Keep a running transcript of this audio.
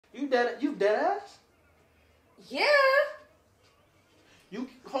You dead ass? Yeah. You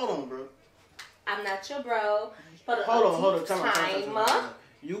hold on, bro. I'm not your bro. Hold on. Time.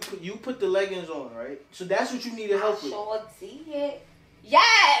 You put the leggings on, right? So that's what you needed help with. Sure did.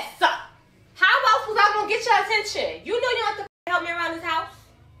 Yes. How else was I gonna get your attention? You know you don't have to help me around this house.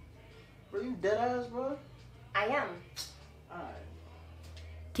 Bro, you dead ass, bro? I am. Alright.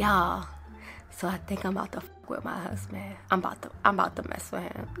 Y'all, so I think I'm about to fuck with my husband. I'm about to mess with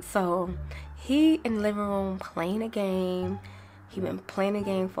him. So he in the living room playing a game. He been playing the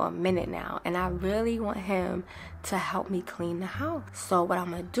game for a minute now, and I really want him to help me clean the house. So what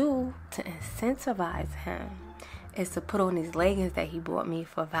I'm gonna do to incentivize him is to put on these leggings that he bought me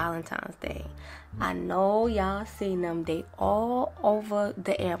for Valentine's Day. I know y'all seen them. They all over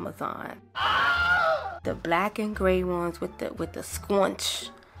the Amazon. The black and gray ones with the squunch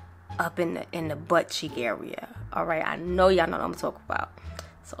up in the butt cheek area. All right, I know y'all know what I'm talking about.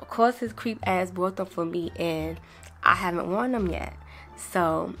 So of course his creep ass bought them for me, and I haven't worn them yet.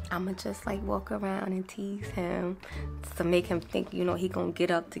 So I'ma just like walk around and tease him to make him think, you know, he gonna get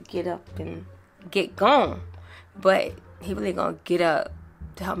up and get gone. But he really gonna get up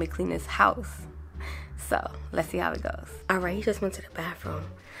to help me clean this house. So let's see how it goes. All right, he just went to the bathroom.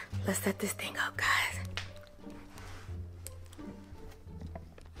 Let's set this thing up, guys.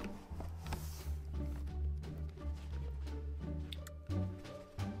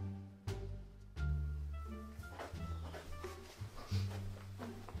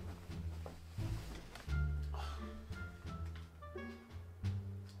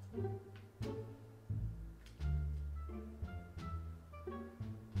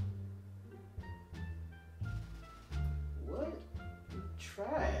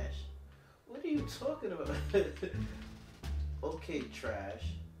 Trash? What are you talking about? Okay, trash.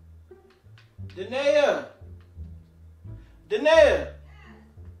 Danae!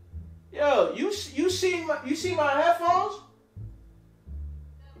 Yo, you see my headphones?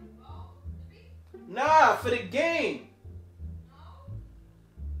 Nah, for the game.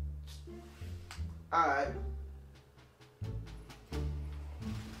 Alright.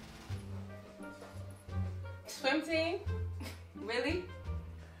 Swim team? Really?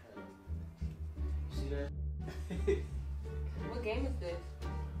 See that? What game is this?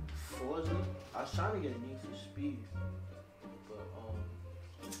 Forza. I was trying to get a Need for Speed,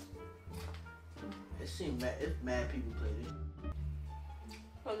 but it's mad people play this.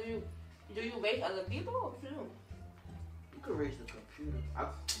 So do you race other people or you? You could race the computer.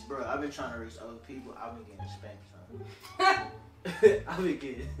 Bro, I've been trying to race other people. I've been getting spanked, son. I've been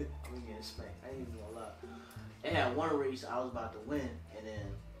getting spanked. I ain't even gonna lie. It had one race I was about to win, and then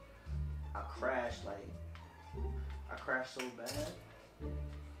I crashed so bad.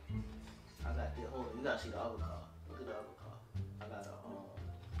 I got the hold on, you gotta see the other car. Look at the other car. I got a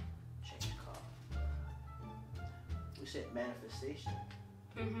change car. We said manifestation.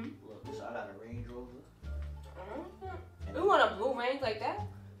 Look, so I got a Range Rover. You want a blue Range like that?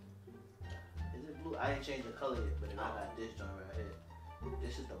 Is it blue? I didn't change the color yet, but then I got this joint right here.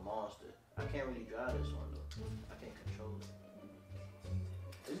 This is the Monster. I can't really drive this one though. I can't control it.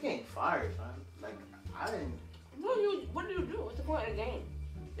 This game fires, man. Like I didn't. What do you do? What's the point of the game?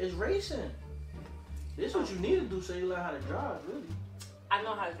 It's racing. This is what you need to do so you learn how to drive, really. I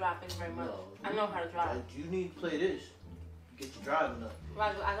know how to drive. Thank you very much. No, I know how to drive. You need to play this. Get your driving up.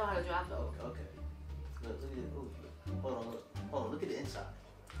 Right, I know how to drive though. Okay. Look at it. Ooh, look. Hold on. Look at the inside.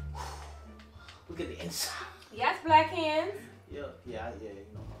 Look at the inside. Yes, black hands. Yeah. You know my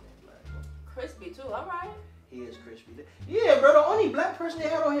name, Black. Crispy too. All right. He is crispy. Yeah, bro. The only black person they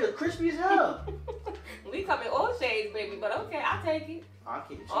had on here is crispy as hell. We come in all shades, baby. But okay, I'll take it. I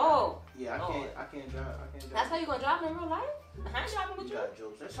can't. Yeah, I can't drive. That's how you gonna drive in real life? I ain't driving with you. Got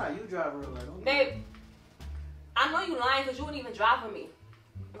jokes. That's how you drive in real life. Babe, I know you lying because you wouldn't even drive with me.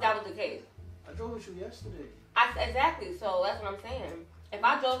 If that was the case. I drove with you yesterday. Exactly. So that's what I'm saying. If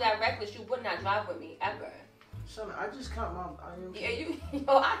I drove that reckless, you would not drive with me ever. Son, I just count my. I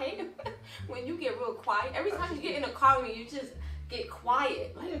hate it when you get real quiet. Every time you get in a car with me, you just get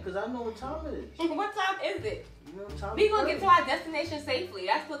quiet. Yeah, because I know what time it is. What time is it? You know what time we gonna get to our destination safely.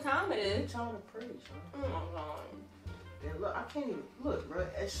 That's what time it is. It's time to pray, son. Oh my God. And look, I can't even look, bro.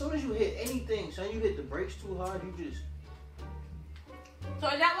 As soon as you hit anything, son, you hit the brakes too hard, you just. So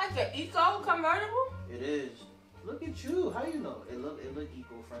is that like the eco convertible? It is. Look at you. How you know? It look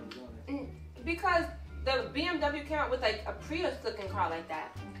eco-friendly, don't it? Because the BMW came out with like a Prius-looking car like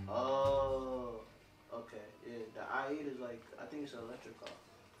that. Oh, okay. Yeah, the i8 is like, I think it's an electric car.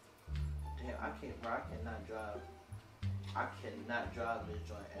 Damn, I cannot drive. I cannot drive this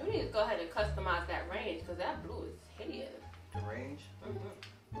joint. You need to go ahead and customize that range because that blue is hideous. The range?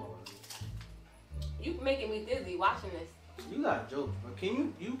 Mm-hmm. Oh, You making me dizzy watching this. You got jokes, bro.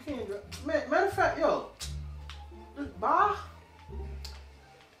 You can't. Matter of fact, yo. Bye.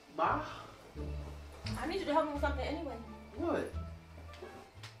 Bye. I need you to help me with something anyway. What?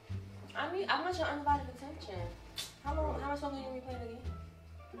 I want your undivided attention. How much longer you gonna be playing the game?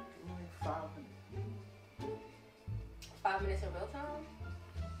 Like 5 minutes. 5 minutes in real time?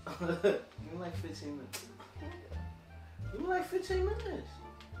 Give me like 15 minutes. Give me like 15 minutes.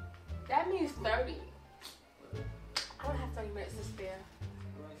 That means 30. I don't have 30 minutes to spare.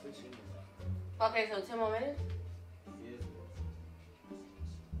 Give me like 15 minutes. Okay, so 10 more minutes? Yeah.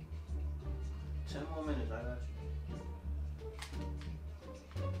 10 more minutes, I got you.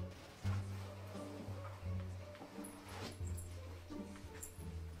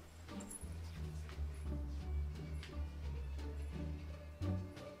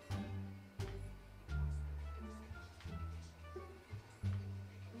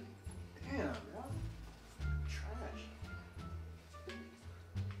 Damn, bro. Trash.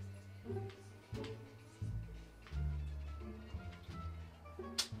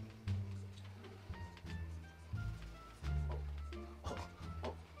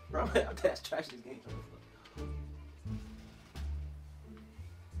 Bro, that's trash this game.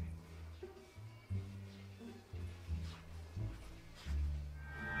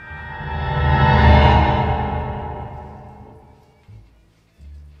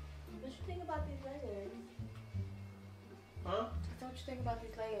 What you think about these leggings? Huh? What you think about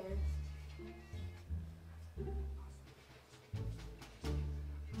these leggings?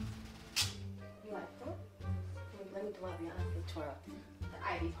 You like them? Let me do my Beyonce twirl. The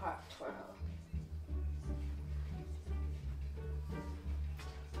Ivy Park twirl.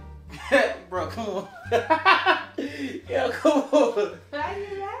 Bro, come on. Yo, come on. Why are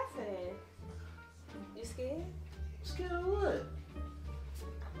you laughing? You scared? Scared of what?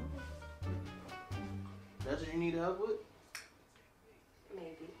 That's what you need help with?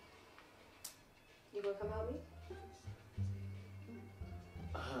 Maybe. You gonna come help me?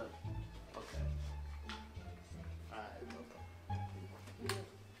 Okay. Alright, no problem.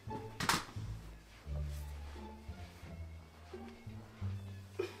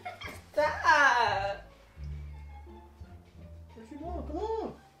 Stop! What you doing? Come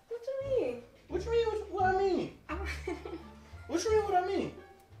on. What you mean? What you mean? What I mean? What you mean? What I mean?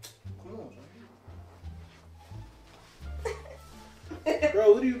 Come on, son.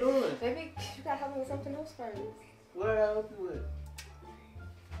 Bro, what are you doing? Maybe you gotta help me with something else first. What did I help you with?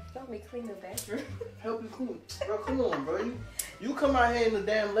 Help me clean the bedroom. Help you clean? Bro, come on, bro. You come out here in the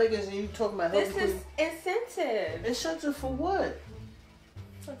damn leggings and you talking about help This you is clean. incentive. Incentive for what?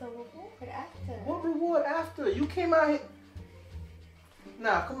 For the reward after. What reward after? You came out here.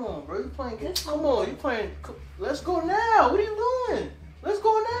 Nah, come on, bro. You playing games. This Come on, you playing. Let's go now. What are you doing? Let's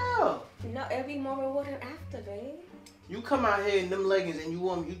go now. No, it'll be more rewarding after, babe. You come out here in them leggings and you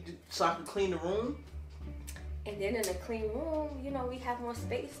want me so I can clean the room? And then in the clean room, you know, we have more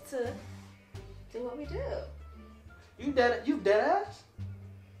space to do what we do. You dead ass?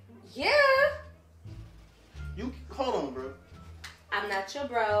 Yeah. You hold on, bro. I'm not your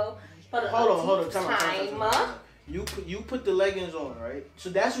bro. But Hold on. Time time. out. You put the leggings on, right? So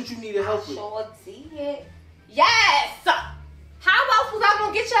that's what you needed help with. Sure did. Yes. How else was I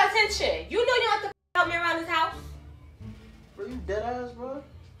gonna get your attention? You know you don't have to help me around this house. Bro, you dead ass, bro?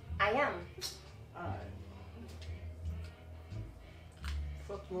 I am. Alright.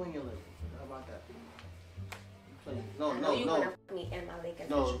 Fuck you and your leggings. How about that? You playing? You wanna fuck me in my leggings.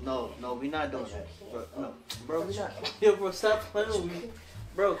 No, we not doing But that. you Bro, can't. no. Bro, we not. Yo, bro, stop playing with me.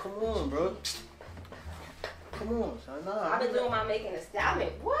 Bro, come on, bro. Come on, son. Nah, I've been doing my making a style.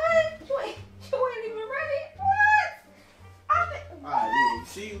 What? You ain't even ready. What? Alright, yeah.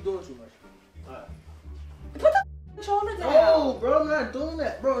 See you doing too much. Alright. Put the controller down. No, bro, I'm not doing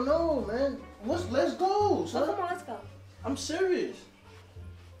that. Bro, no, man. Let's go, son. Oh, come on, let's go. I'm serious.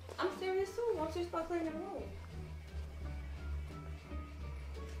 I'm serious too. Once you start cleaning the room.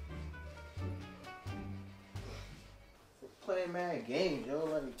 Playing mad games, yo.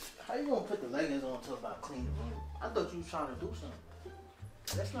 Like, how you gonna put the leggings on until about clean the room? I thought you was trying to do something.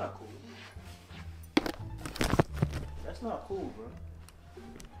 That's not cool. That's not cool, bro.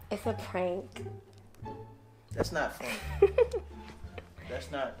 It's a prank. That's not funny. That's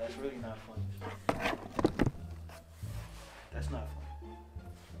really not funny. That's not funny.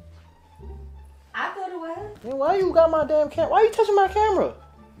 I thought it was. Man, why you got my damn camera? Why you touching my camera?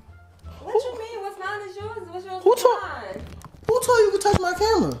 What you mean? What's mine is yours. What's yours Who is told- mine? Who told you could touch my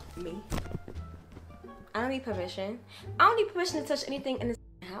camera? Me. I don't need permission. I don't need permission to touch anything in this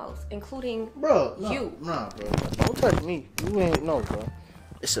house, including Bro, you. Nah, bro. Don't touch me. You ain't no, bro.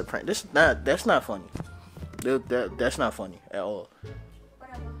 It's a prank. That's not funny. That's not funny at all.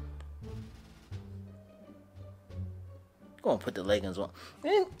 Whatever. Go and put the leggings on.